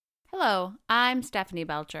Hello, I'm Stephanie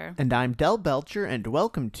Belcher. And I'm Del Belcher, and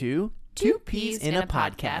welcome to Two Peas in a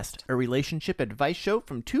Podcast, a relationship advice show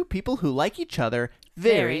from two people who like each other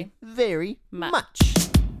Very, very much.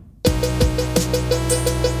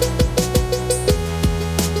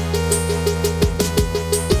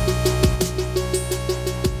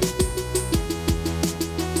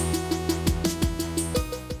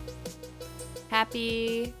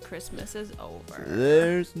 Happy Christmas is over.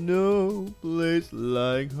 There's no place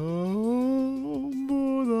like home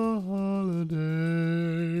for the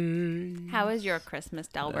holiday. How was your Christmas,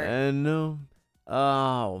 Delbert? And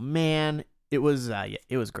oh man, it was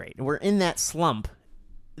great. We're in that slump.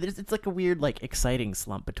 It's like a weird, exciting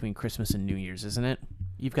slump between Christmas and New Year's, isn't it?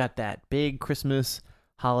 You've got that big Christmas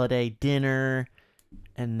holiday dinner,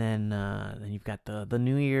 and then you've got the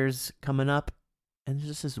New Year's coming up, and there's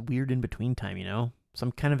just this weird in between time, So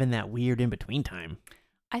I'm kind of in that weird in between time.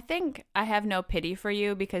 I think I have no pity for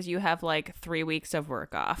you because you have 3 weeks of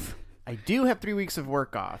work off. I do have 3 weeks of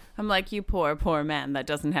work off. I'm like, you poor, poor man that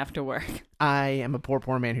doesn't have to work. I am a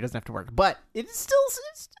poor man who doesn't have to work, but it's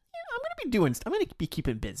I'm going to be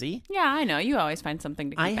keeping busy. Yeah, I know. You always find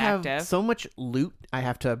something to keep active. I have so much loot I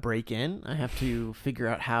have to break in. I have to figure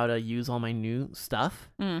out how to use all my new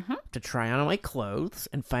stuff to try on all my clothes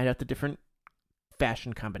and find out the different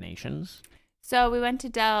fashion combinations. So we went to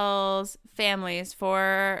Del's family's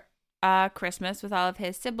for Christmas with all of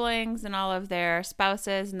his siblings and all of their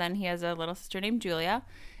spouses, and then he has a little sister named Julia,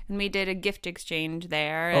 and we did a gift exchange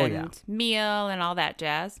there and meal and all that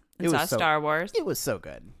jazz. And saw Star Wars. It was so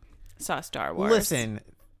good. Saw Star Wars. Listen,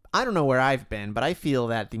 I don't know where I've been, but I feel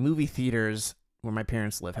that the movie theaters where my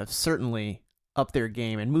parents live have certainly upped their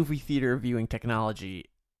game, and movie theater viewing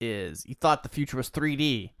technology is, you thought the future was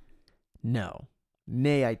 3D. No.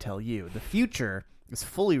 Nay, I tell you, the future is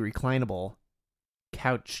fully reclinable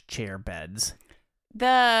couch chair beds.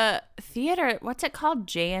 The theater, what's it called?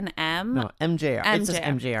 J&M? No, MJR. It's just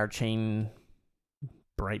MJR chain,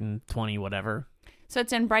 Brighton 20, whatever. So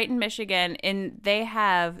it's in Brighton, Michigan, and they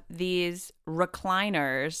have these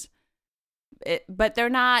recliners, but they're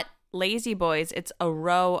not lazy boys. It's a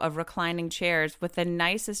row of reclining chairs with the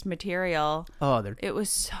nicest material. Oh, it was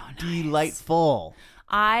so nice. Delightful.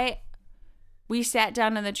 We sat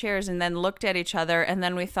down in the chairs and then looked at each other, and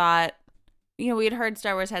then we thought, we had heard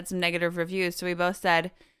Star Wars had some negative reviews, so we both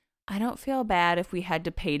said, I don't feel bad if we had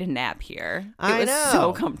to pay to nap here. It was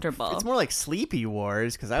so comfortable. It's more like Sleepy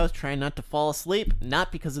Wars, because I was trying not to fall asleep, not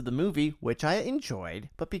because of the movie, which I enjoyed,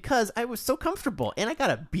 but because I was so comfortable. And I got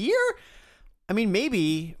a beer? I mean,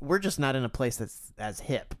 maybe we're just not in a place that's as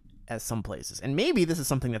hip as some places. And maybe this is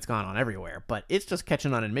something that's gone on everywhere, but it's just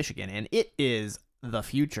catching on in Michigan, and it is the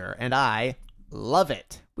future, and I love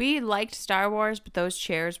it. We liked Star Wars, but those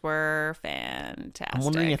chairs were fantastic. I'm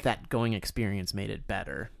wondering if that going experience made it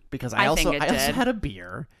better, because I also had a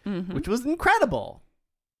beer, which was incredible.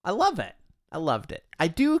 I love it. I loved it. I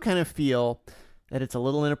do kind of feel that it's a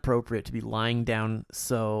little inappropriate to be lying down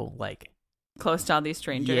so close to all these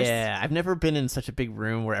strangers. Yeah, I've never been in such a big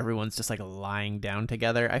room where everyone's just lying down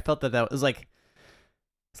together. I felt that was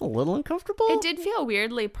it's a little uncomfortable. It did feel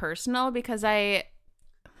weirdly personal because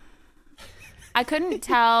I couldn't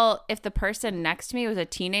tell if the person next to me was a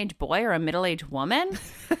teenage boy or a middle-aged woman.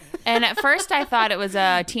 And at first I thought it was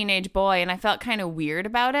a teenage boy, and I felt kind of weird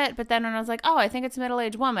about it. But then when I was like, oh, I think it's a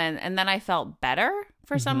middle-aged woman, and then I felt better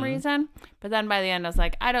for some reason. But then by the end I was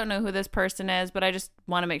like, I don't know who this person is, but I just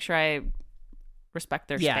want to make sure I respect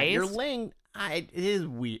their space. Yeah, you're laying... it is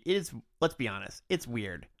weird. Let's be honest, it's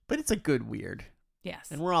weird. But it's a good weird.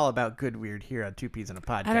 Yes. And we're all about good weird here on Two Peas in a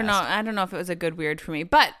Podcast. I don't know if it was a good weird for me,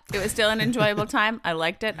 but it was still an enjoyable time. I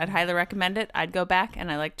liked it. I'd highly recommend it. I'd go back,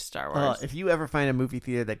 and I liked Star Wars. If you ever find a movie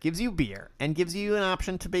theater that gives you beer and gives you an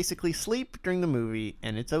option to basically sleep during the movie,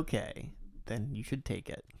 and it's okay, then you should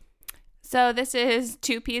take it. So this is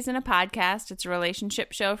Two Peas in a Podcast. It's a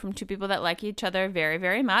relationship show from two people that like each other very,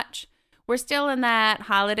 very much. We're still in that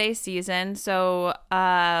holiday season, so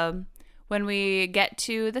when we get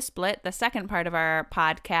to the split, the second part of our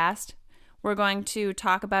podcast, we're going to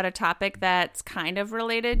talk about a topic that's kind of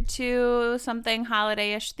related to something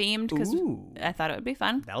holiday-ish themed, because I thought it would be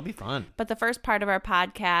fun. That'll be fun. But the first part of our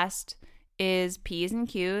podcast is P's and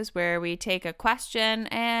Q's, where we take a question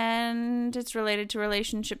and it's related to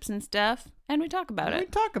relationships and stuff, and we talk about it.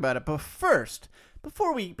 But first,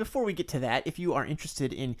 before we get to that, if you are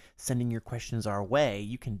interested in sending your questions our way,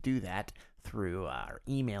 you can do that through our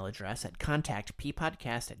email address at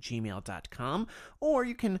contactppodcast@gmail.com, or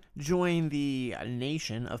you can join the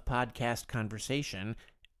nation of podcast conversation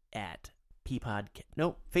at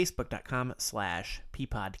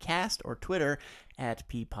facebook.com/ppodcast or Twitter at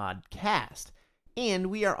ppodcast. And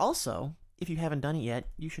we are also, if you haven't done it yet,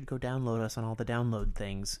 you should go download us on all the download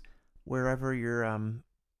things. Wherever your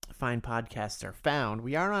fine podcasts are found,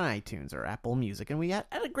 we are on iTunes or Apple Music, and we had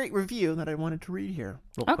a great review that I wanted to read here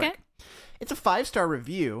real quick. It's a 5-star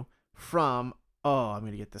review from, I'm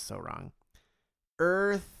going to get this so wrong,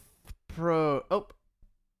 Earther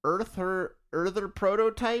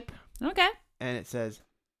Prototype. Okay. And it says,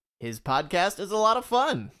 his podcast is a lot of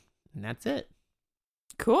fun. And that's it.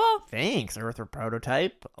 Cool. Thanks, Earther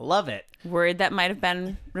Prototype. Love it. Worried that might have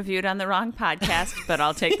been reviewed on the wrong podcast, but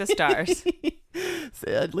I'll take the stars.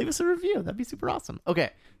 So, leave us a review. That'd be super awesome.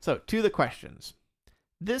 Okay, so to the questions.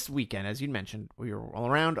 This weekend, as you mentioned, we were all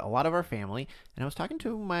around a lot of our family, and I was talking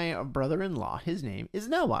to my brother-in-law. His name is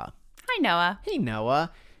Noah. Hi, Noah. Hey,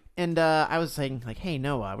 Noah. And I was saying, like, hey,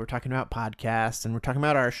 Noah, we're talking about podcasts, and we're talking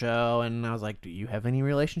about our show, and I was like, do you have any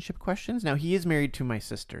relationship questions? Now, he is married to my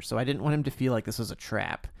sister, so I didn't want him to feel like this was a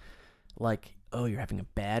trap. Like, oh, you're having a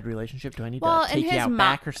bad relationship? Do I need to take you out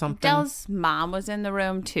back or something? Dell's mom was in the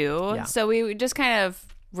room, too, so we just kind of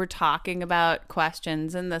were talking about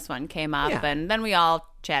questions, and this one came up, and then we all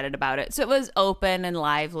chatted about it. So it was open and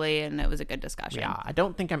lively, and it was a good discussion. Yeah, I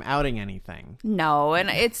don't think I'm outing anything. No, and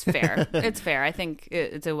it's fair. It's fair. I think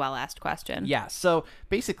it's a well-asked question. Yeah, so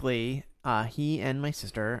basically, he and my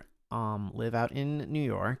sister live out in New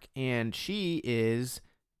York, and she is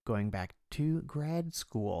going back to grad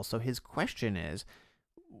school. So his question is,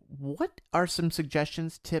 what are some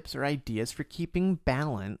suggestions, tips, or ideas for keeping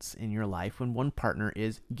balance in your life when one partner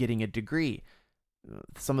is getting a degree?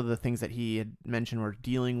 Some of the things that he had mentioned were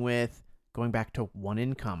dealing with going back to one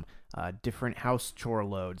income, different house chore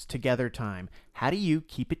loads, together time. How do you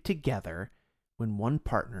keep it together when one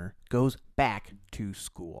partner goes back to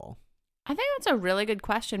school? I think that's a really good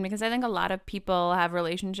question, because I think a lot of people have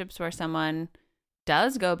relationships where someone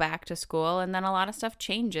does go back to school and then a lot of stuff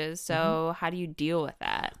changes. So how do you deal with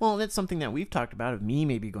that? Well, that's something that we've talked about, of me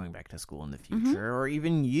maybe going back to school in the future, or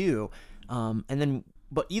even you.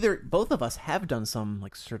 But both of us have done some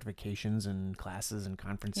like certifications and classes and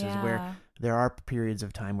conferences where there are periods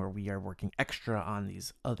of time where we are working extra on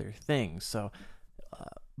these other things. So,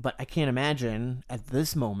 but I can't imagine at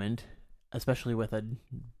this moment, especially with a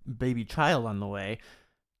baby child on the way,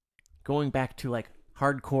 going back to like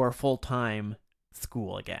hardcore full-time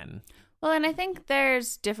school again. Well, and I think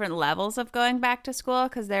there's different levels of going back to school,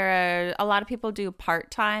 because there are a lot of people do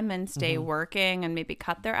part-time and stay working and maybe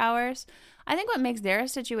cut their hours. I think what makes their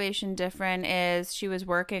situation different is she was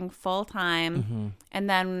working full-time and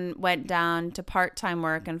then went down to part-time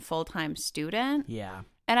work and full-time student. Yeah.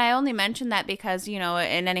 And I only mention that because,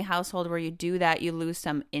 in any household where you do that, you lose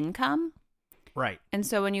some income. Right. And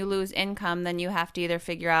so when you lose income, then you have to either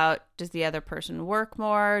figure out, does the other person work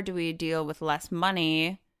more? Do we deal with less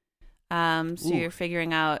money? So you're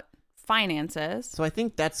figuring out finances. So I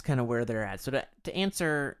think that's kind of where they're at. So to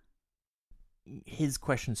answer his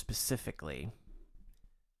question specifically,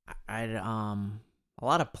 I'd a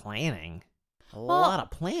lot of planning. A lot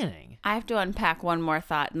of planning. I have to unpack one more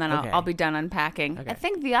thought, and then I'll be done unpacking. Okay. I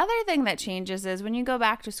think the other thing that changes is when you go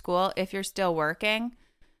back to school, if you're still working,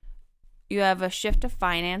 you have a shift of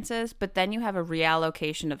finances, but then you have a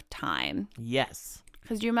reallocation of time. Yes.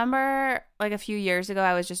 Because do you remember, like a few years ago,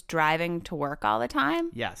 I was just driving to work all the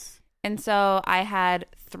time? Yes. And so I had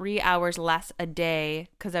 3 hours less a day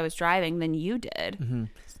because I was driving than you did.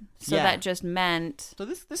 So that just meant. So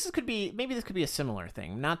this could be a similar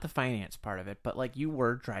thing, not the finance part of it, but like you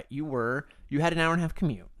had an hour and a half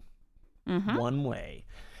commute one way,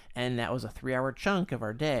 and that was a 3-hour chunk of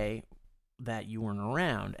our day that you weren't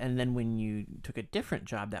around. And then when you took a different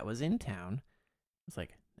job that was in town, it's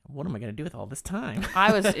like, what am I going to do with all this time?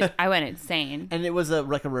 I went insane. And it was a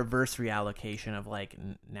reverse reallocation of like,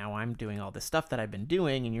 now I'm doing all this stuff that I've been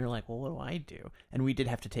doing, and you're like, well, what do I do? And we did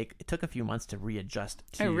have to it took a few months to readjust.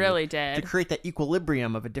 It really did. To create that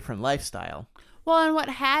equilibrium of a different lifestyle. Well, and what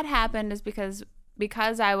had happened is because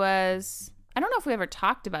I don't know if we ever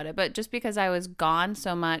talked about it, but just because I was gone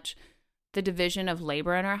so much, the division of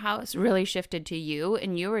labor in our house really shifted to you,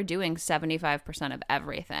 and you were doing 75% of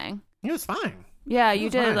everything. It was fine. Yeah, you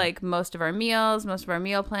did like most of our meals, most of our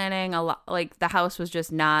meal planning. A lot, like the house was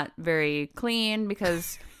just not very clean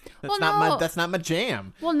because that's not my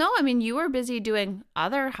jam. Well, no, I mean you were busy doing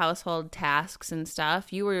other household tasks and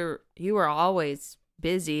stuff. You were always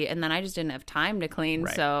busy, and then I just didn't have time to clean.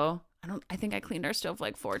 Right. So I think I cleaned our stove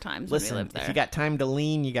like 4 times when we lived there. If you got time to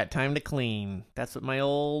lean, you got time to clean. That's what my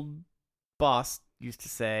old boss used to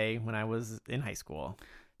say when I was in high school.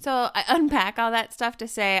 So I unpack all that stuff to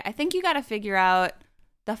say, I think you got to figure out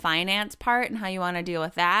the finance part and how you want to deal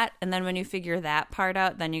with that. And then when you figure that part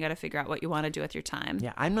out, then you got to figure out what you want to do with your time.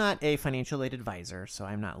 Yeah, I'm not a financial aid advisor, so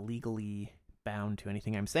I'm not legally bound to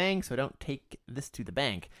anything I'm saying, so don't take this to the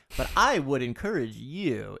bank. But I would encourage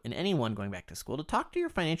you and anyone going back to school to talk to your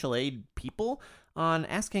financial aid people on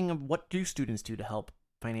asking what do students do to help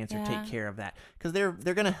finance or take care of that, because they're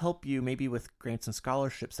going to help you maybe with grants and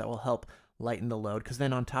scholarships that will help lighten the load, because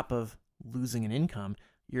then on top of losing an income,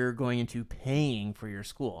 you're going into paying for your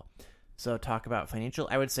school. So talk about financial.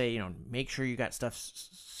 I would say, make sure you got stuff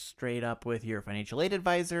straight up with your financial aid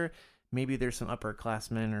advisor. Maybe there's some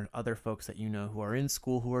upperclassmen or other folks that who are in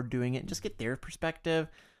school who are doing it, and just get their perspective.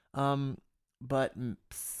 But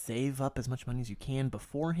save up as much money as you can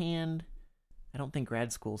beforehand. I don't think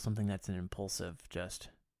grad school is something that's an impulsive,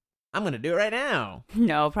 I'm going to do it right now.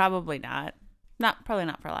 No, probably not. Probably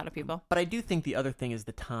not for a lot of people. But I do think the other thing is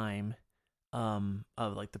the time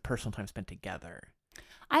of like the personal time spent together.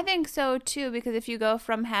 I think so too, because if you go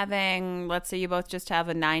from having, let's say you both just have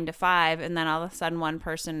a 9 to 5, and then all of a sudden one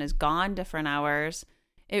person is gone different hours,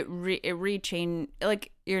 it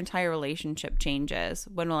like your entire relationship changes.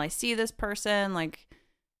 When will I see this person? Like,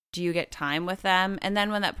 do you get time with them? And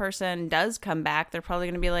then when that person does come back, they're probably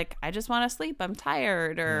going to be like, I just want to sleep, I'm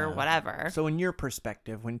tired, or whatever. So in your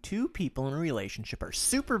perspective, when two people in a relationship are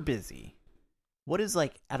super busy, what is,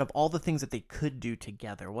 like, out of all the things that they could do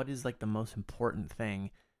together, what is, like, the most important thing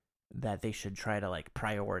that they should try to, like,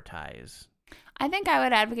 prioritize? I think I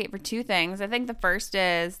would advocate for 2 things. I think the first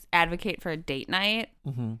is advocate for a date night,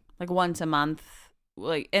 like once a month.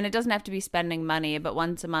 Like, and it doesn't have to be spending money, but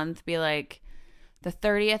once a month, be like, the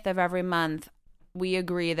 30th of every month, we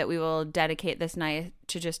agree that we will dedicate this night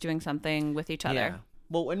to just doing something with each other. Yeah.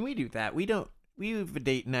 Well, when we do that, we have a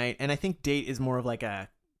date night, and I think date is more of like a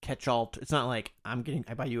catch-all. It's not like I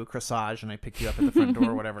buy you a corsage and I pick you up at the front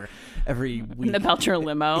door or whatever every week. In the Belcher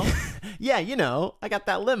limo. Yeah, I got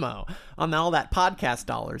that limo on all that podcast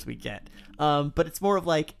dollars we get. But it's more of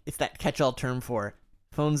like, it's that catch-all term for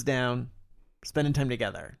phones down, spending time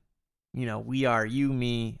together. We are you,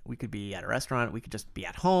 me. We could be at a restaurant. We could just be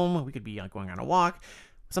at home. We could be going on a walk.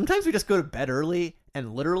 Sometimes we just go to bed early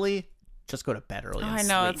and literally just go to bed early. I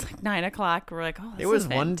know, it's like 9 o'clock. We're like, oh, this is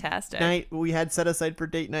fantastic. One night we had set aside for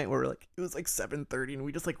date night where it was like 7:30 and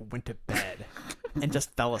we just like went to bed and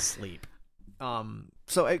just fell asleep.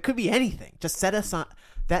 So it could be anything. Just set aside.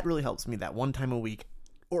 That really helps me. That one time a week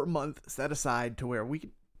or month set aside to where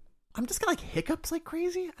I'm just gonna like hiccups like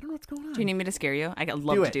crazy. I don't know what's going on. Do you need me to scare you? I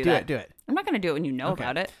love to do that. Do it. I'm not gonna do it when you know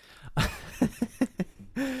about it.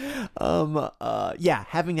 Yeah,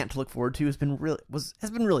 having that to look forward to has been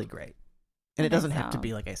really great. And it doesn't have to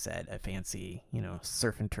be, like I said, a fancy,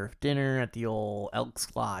 surf and turf dinner at the old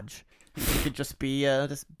Elks Lodge. It could just be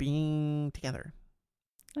just being together.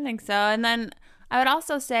 I think so. And then I would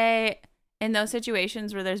also say, in those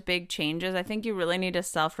situations where there's big changes, I think you really need to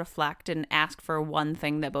self-reflect and ask for one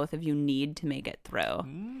thing that both of you need to make it through.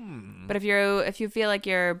 But if you feel like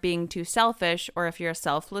you're being too selfish, or if you're a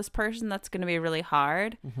selfless person, that's going to be really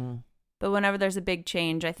hard. But whenever there's a big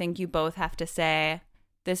change, I think you both have to say,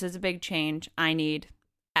 this is a big change. I need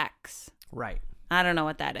X. Right. I don't know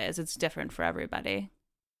what that is. It's different for everybody.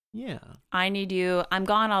 Yeah. I need you. I'm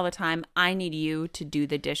gone all the time. I need you to do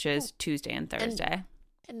the dishes Tuesday and Thursday.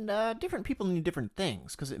 And different people need different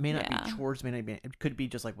things, because it may not be chores. It could be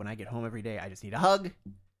just like when I get home every day, I just need a hug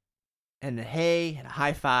and a hey and a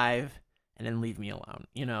high five, and then leave me alone.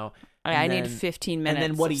 I need 15 minutes.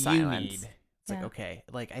 And then what do silence. You need? It's like, okay,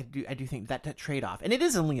 like I do think that trade off, and it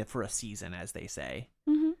is only for a season, as they say.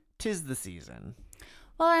 'Tis the season.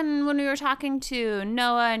 Well, and when we were talking to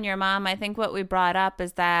Noah and your mom, I think what we brought up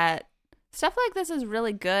is that stuff like this is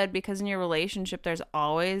really good, because in your relationship, there's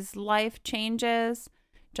always life changes,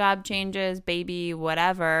 job changes, baby,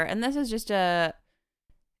 whatever. And this is just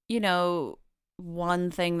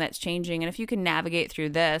one thing that's changing. And if you can navigate through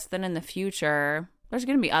this, then in the future, there's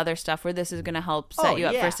going to be other stuff where this is going to help set you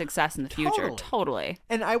up for success in the future. Totally.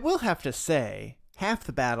 And I will have to say, half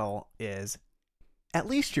the battle is, at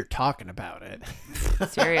least you're talking about it.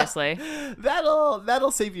 Seriously.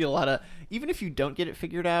 That'll save you a lot of, even if you don't get it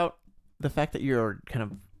figured out, the fact that you're kind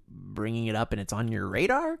of bringing it up and it's on your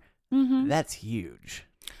radar, that's huge.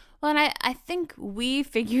 Well, and I think we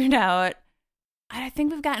figured out, I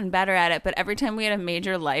think we've gotten better at it, but every time we had a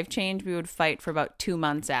major life change, we would fight for about 2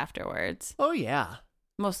 months afterwards. Oh, yeah.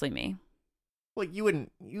 Mostly me. Well,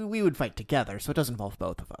 we would fight together, so it does involve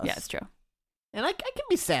both of us. Yeah, it's true. And I can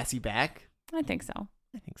be sassy back. I think so.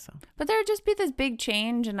 So. But there would just be this big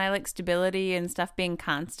change, and I like stability and stuff being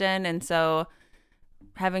constant, and so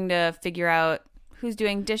having to figure out who's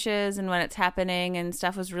doing dishes and when it's happening and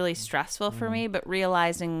stuff was really stressful for me, but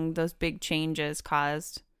realizing those big changes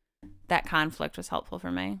caused that conflict was helpful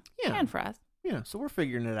for me. Yeah. And for us. Yeah, so we're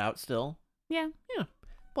figuring it out still. Yeah. Yeah.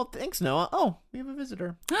 Well, thanks, Noah. Oh, we have a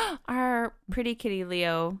visitor. Our pretty kitty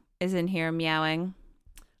Leo is in here meowing.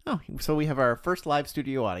 Oh, so we have our first live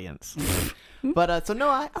studio audience. But so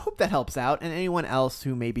Noah, I hope that helps out, and anyone else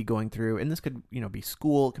who may be going through, and this could, be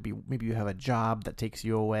school, it could be maybe you have a job that takes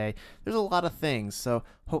you away. There's a lot of things, so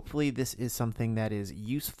hopefully this is something that is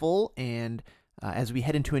useful, and as we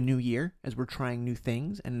head into a new year, as we're trying new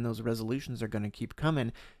things, and those resolutions are going to keep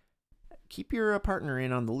coming, keep your partner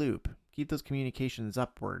in on the loop. Keep those communications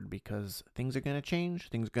upward, because things are going to change,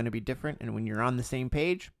 things are going to be different, and when you're on the same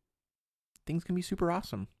page, things can be super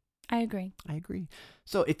awesome. I agree.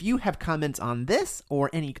 So if you have comments on this or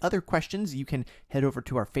any other questions, you can head over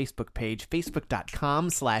to our Facebook page,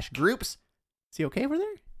 facebook.com/groups. Is he okay over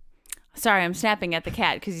there? Sorry, I'm snapping at the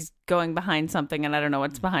cat because he's going behind something and I don't know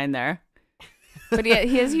what's behind there. But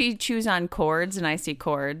he chews on cords and I see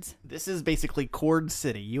cords. This is basically Cord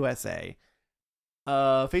City, USA.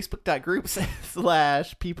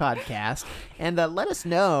 Facebook.groups/P-podcast. And let us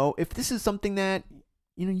know if this is something that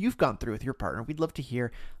you've gone through with your partner. We'd love to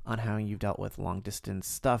hear on how you've dealt with long distance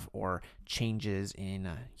stuff or changes in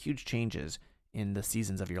huge changes in the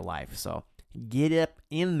seasons of your life. So get up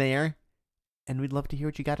in there, and we'd love to hear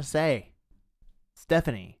what you got to say.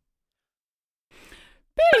 Stephanie.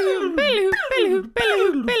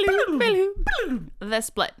 The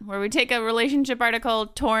Split, where we take a relationship article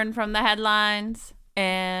torn from the headlines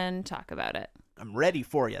and talk about it. I'm ready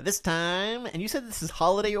for you this time. And you said this is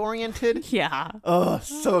holiday oriented? Yeah. Oh,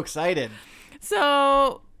 so excited.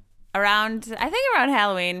 So around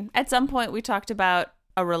Halloween, at some point we talked about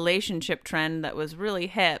a relationship trend that was really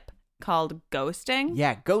hip called ghosting.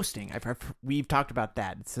 Yeah, ghosting. We've talked about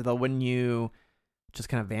that. So when you just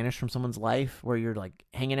kind of vanish from someone's life, where you're like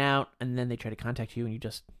hanging out and then they try to contact you and you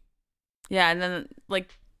just... Yeah, and then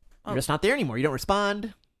you're just not there anymore. You don't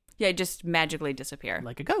respond. Yeah, you just magically disappear.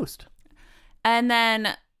 Like a ghost. And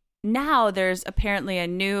then now there's apparently a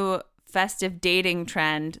new festive dating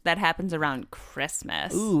trend that happens around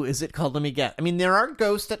Christmas. Ooh, is it called? Let me guess. I mean, there are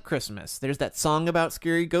ghosts at Christmas. There's that song about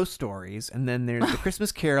scary ghost stories. And then there's the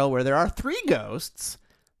Christmas Carol where there are 3 ghosts.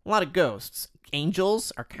 A lot of ghosts.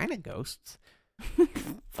 Angels are kind of ghosts.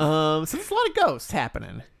 So there's a lot of ghosts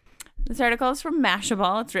happening. This article is from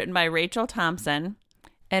Mashable. It's written by Rachel Thompson.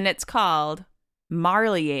 And it's called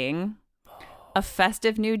Marleying. A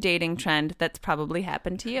festive new dating trend that's probably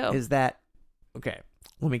happened to you. Is that... Okay,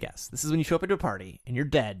 let me guess. This is when you show up at a party and you're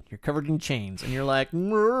dead. You're covered in chains and you're like,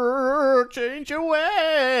 change your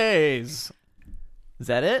ways. Is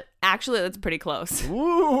that it? Actually, that's pretty close.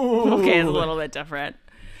 Ooh. Okay, it's a little bit different.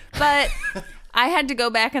 But I had to go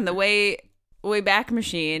back in the way back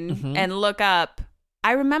machine and look up.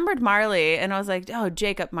 I remembered Marley and I was like, oh,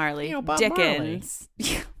 Jacob Marley. Bob Dickens.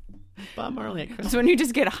 Marley. Bob Marley at Christmas. It's when you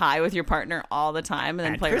just get high with your partner all the time and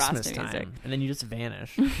then at play Christmas Rasta time, music. and then you just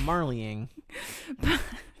vanish. Marleying.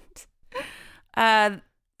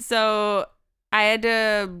 So I had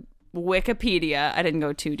to Wikipedia. I didn't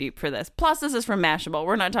go too deep for this. Plus, this is from Mashable.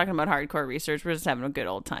 We're not talking about hardcore research. We're just having a good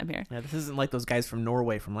old time here. Yeah, this isn't like those guys from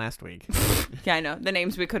Norway from last week. Yeah, I know. The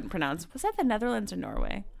names we couldn't pronounce. Was that the Netherlands or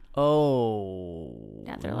Norway? Oh.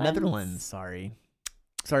 Netherlands.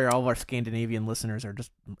 Sorry, all of our Scandinavian listeners are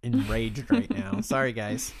just enraged right now. Sorry,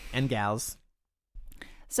 guys and gals.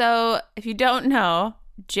 So, if you don't know,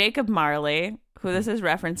 Jacob Marley, who this is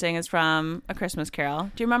referencing, is from A Christmas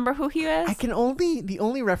Carol. Do you remember who he is? The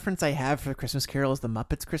only reference I have for Christmas Carol is the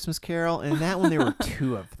Muppets Christmas Carol, and in that one there were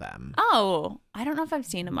 2 of them. Oh, I don't know if I've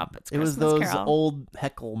seen a Muppets Christmas Carol. It was those old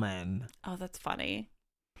heckle men. Oh, that's funny.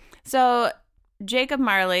 So, Jacob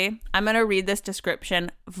Marley, I'm going to read this description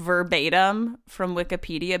verbatim from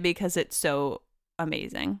Wikipedia because it's so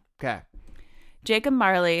amazing. Okay. Jacob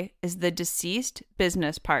Marley is the deceased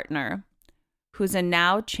business partner who's a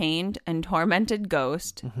now chained and tormented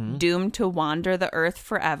ghost doomed to wander the earth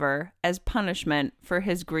forever as punishment for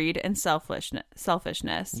his greed and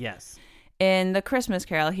selfishness. Yes. In The Christmas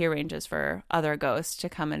Carol, he arranges for other ghosts to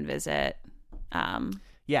come and visit.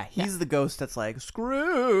 Yeah, he's the ghost that's like,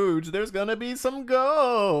 Scrooge, there's gonna be some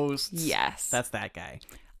ghosts. Yes. That's that guy.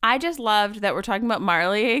 I just loved that we're talking about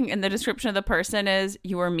Marleying, and the description of the person is,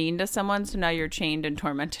 you were mean to someone, so now you're chained and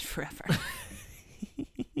tormented forever.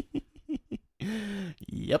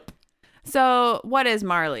 Yep. So what is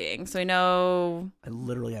Marleying? So I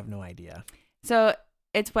literally have no idea. So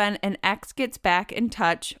it's when an ex gets back in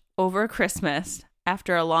touch over Christmas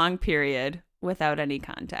after a long period without any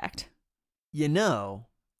contact.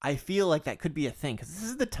 I feel like that could be a thing because this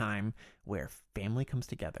is the time where family comes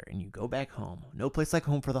together and you go back home. No place like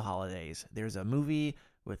home for the holidays. There's a movie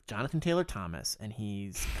with Jonathan Taylor Thomas, and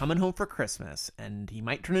he's coming home for Christmas, and he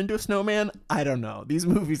might turn into a snowman. I don't know. These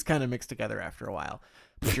movies kind of mix together after a while.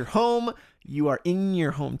 But you're home. You are in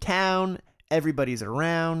your hometown. Everybody's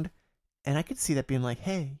around. And I could see that being like,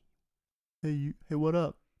 hey, what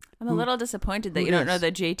up? I'm a little disappointed that you don't know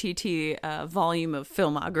the JTT volume of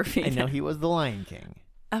filmography. I know he was the Lion King.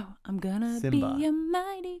 Oh, I'm gonna Simba. be a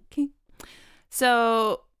mighty king.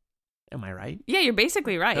 So, am I right? Yeah, you're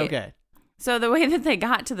basically right. Okay. So the way that they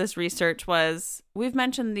got to this research was, we've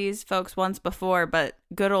mentioned these folks once before, but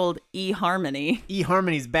good old eHarmony.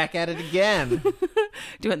 eHarmony's back at it again.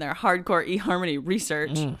 Doing their hardcore eHarmony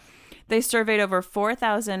research. They surveyed over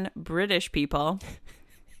 4,000 British people.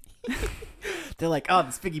 They're like, oh,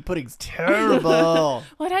 this figgy pudding's terrible.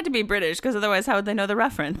 Well, it had to be British, because otherwise how would they know the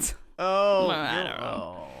reference? Oh, I don't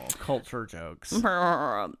know. Culture jokes.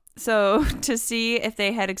 So to see if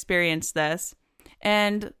they had experienced this,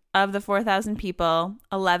 and of the 4,000 people,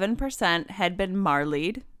 11% had been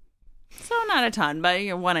marlied. So not a ton, but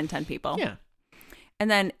 1 in 10 people. Yeah.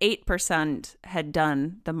 And then 8% had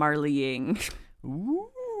done the marleying. Ooh.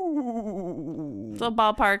 So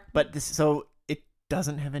ballpark. But so it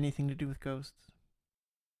doesn't have anything to do with ghosts?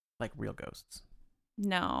 Like real ghosts?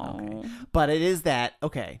 No. Okay. But it is that,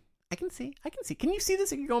 okay, I can see. Can you see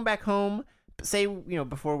this if you're going back home? Say,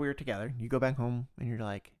 before we were together, you go back home and you're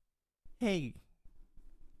like, hey,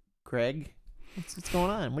 Greg, what's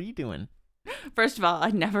going on? What are you doing? First of all,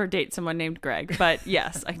 I'd never date someone named Greg, but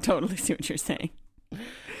yes, I totally see what you're saying.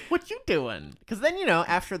 What you doing? Because then,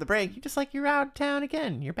 after the break, you're out of town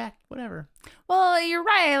again. You're back, whatever. Well, you're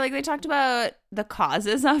right. Like, they talked about the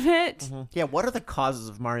causes of it. Mm-hmm. Yeah, what are the causes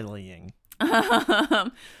of marleying?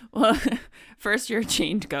 Well, first you're a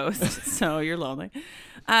chained ghost, so you're lonely.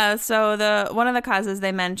 So one of the causes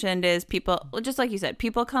they mentioned is people, just like you said,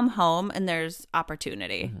 people come home and there's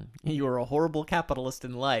opportunity. Mm-hmm. You were a horrible capitalist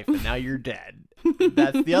in life, and now you're dead.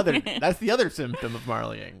 That's the other symptom of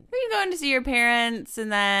marleying. You're going to see your parents,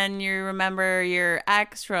 and then you remember your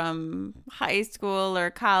ex from high school or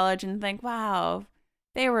college, and think, "Wow,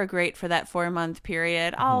 they were great for that 4-month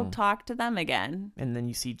period. I'll talk to them again." And then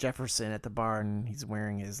you see Jefferson at the bar, and he's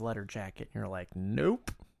wearing his leather jacket, and you're like,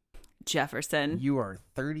 "Nope." Jefferson. You are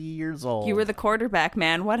 30 years old. You were the quarterback,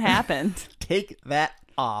 man. What happened? Take that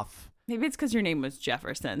off. Maybe it's because your name was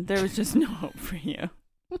Jefferson. There was just no hope for you.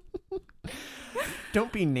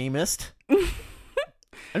 Don't be namist.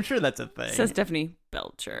 I'm sure that's a thing. Says Stephanie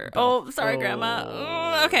Belcher. Oh, sorry, Grandma.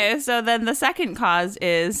 Oh, okay, so then the second cause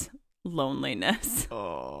is loneliness.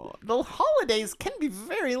 Oh, the holidays can be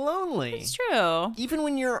very lonely. It's true. Even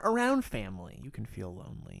when you're around family, you can feel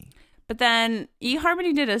lonely. But then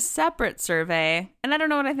eHarmony did a separate survey, and I don't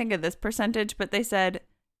know what I think of this percentage, but they said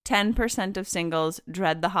 10% of singles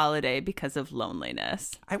dread the holiday because of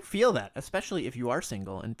loneliness. I feel that, especially if you are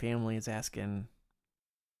single and family is asking,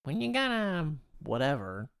 when you gonna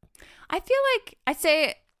whatever. I feel like I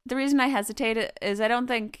say the reason I hesitate is I don't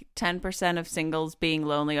think 10% of singles being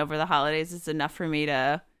lonely over the holidays is enough for me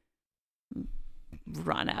to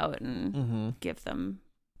run out and give them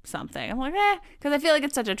something. I'm like, because I feel like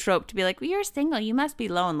it's such a trope to be like, well, you're single, you must be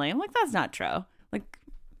lonely. I'm like, that's not true. Like,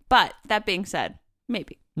 but that being said,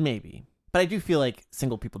 maybe. But I do feel like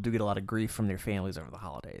single people do get a lot of grief from their families over the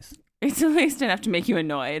holidays. It's at least enough to make you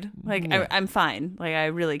annoyed. Like, Yeah. I'm fine. Like, I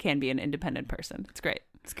really can be an independent person. It's great.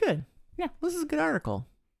 It's good. Yeah. This is a good article.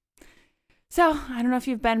 So, I don't know if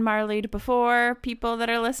you've been marleyed before, people that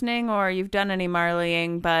are listening, or you've done any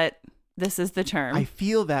marleying, but this is the term. I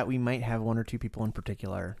feel that we might have one or two people in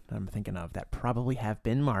particular that I'm thinking of that probably have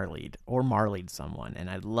been marleyed or marleyed someone, and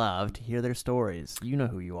I'd love to hear their stories. You know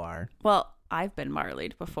who you are. Well, I've been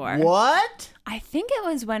marleyed before. What? I think it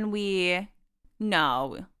was when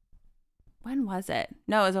when was it?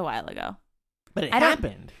 No, it was a while ago. But it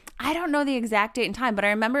happened. I don't know the exact date and time, but I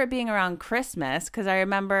remember it being around Christmas because I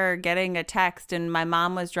remember getting a text and my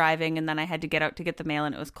mom was driving and then I had to get out to get the mail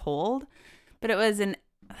and it was cold. But it was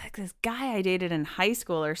this guy I dated in high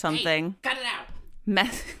school or something. Hey, cut it out.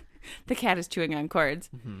 The cat is chewing on cords.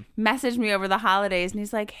 Messaged me over the holidays and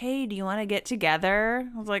he's like, hey, do you want to get together?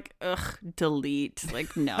 I was like, ugh, delete.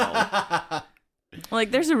 Like, no.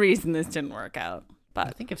 Like, there's a reason this didn't work out. But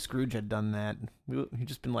I think if Scrooge had done that, he'd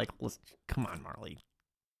just been like, come on, Marley.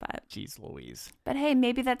 But jeez Louise. But hey,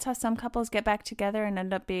 maybe that's how some couples get back together and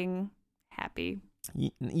end up being happy.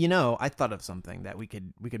 You know, I thought of something that we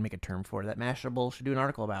could make a term for that Mashable should do an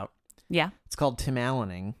article about. Yeah. It's called Tim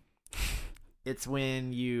Allening. It's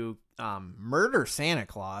when you murder Santa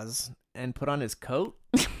Claus and put on his coat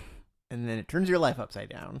and then it turns your life upside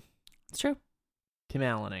down. It's true. Tim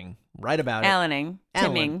Allening. Write about Allening. it.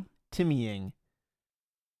 Timming. Timmying.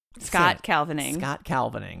 Scott Calvining. Scott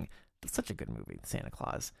Calvining. It's such a good movie, Santa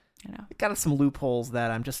Claus. I know. It got some loopholes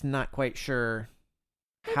that I'm just not quite sure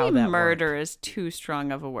how Maybe that murder worked. is too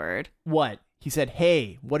strong of a word. What? He said,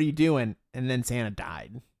 hey, what are you doing? And then Santa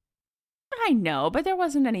died. I know, but there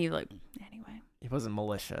wasn't any, anyway. It wasn't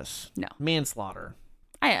malicious. No. Manslaughter.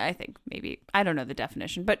 I think maybe, I don't know the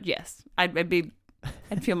definition, but yes, I'd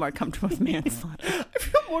feel more comfortable with manslaughter. I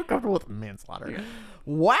feel more comfortable with manslaughter. Yeah.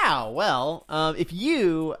 Wow. Well, if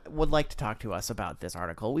you would like to talk to us about this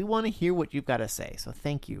article, we want to hear what you've got to say. So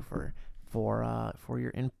thank you for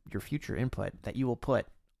your future input that you will put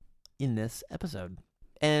in this episode.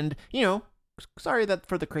 And, sorry that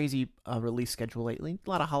for the crazy release schedule lately. A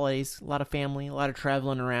lot of holidays, a lot of family, a lot of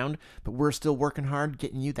traveling around, but we're still working hard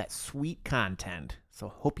getting you that sweet content. So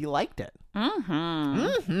hope you liked it.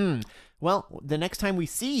 Well, the next time we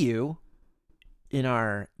see you in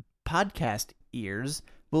our podcast ears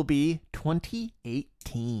will be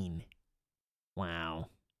 2018. Wow.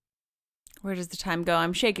 Where does the time go?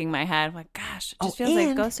 I'm shaking my head. I'm like, gosh, it just feels like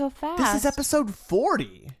it goes so fast. This is episode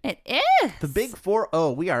 40. It is. The big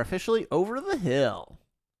 4-0. We are officially over the hill.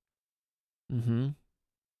 So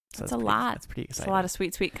that's a lot. That's pretty exciting. It's a lot of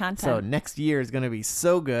sweet, sweet content. So next year is going to be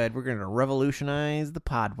so good. We're going to revolutionize the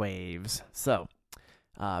pod waves. So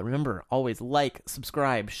remember, always like,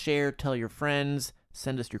 subscribe, share, tell your friends,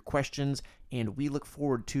 send us your questions, and we look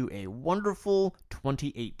forward to a wonderful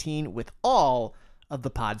 2018 with all of the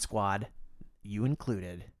Pod Squad, you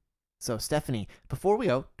included. So, Stephanie, before we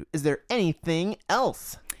go, is there anything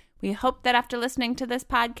else? We hope that after listening to this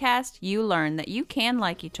podcast, you learn that you can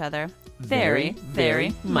like each other very,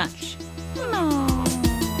 very much. Aww.